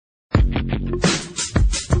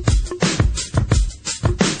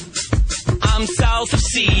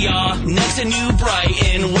see ya next to New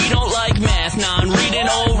Brighton. We don't like math, non-reading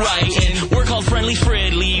or writing. We're called Friendly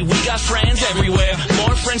Fridley, we got friends everywhere.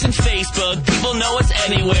 More friends than Facebook, people know us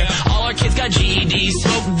anywhere. All our kids got GEDs,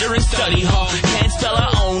 smoke during study hall. Can't spell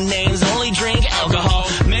our own names, only drink alcohol.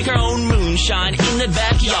 Make our own moonshine in the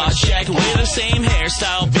backyard shack. We're the same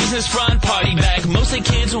hairstyle, business front, party back. Most of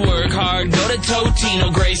the kids work hard, go to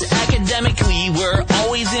Totino Grace. Academically, we're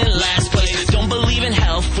always in last place. Don't believe in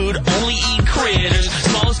health food, only eat critters.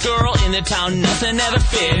 Smallest girl in the town, nothing ever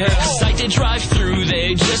fit her. Sight to drive through,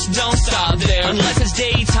 they just don't stop there. Unless it's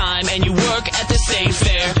daytime and you work at the state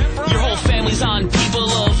fair. Your whole family's on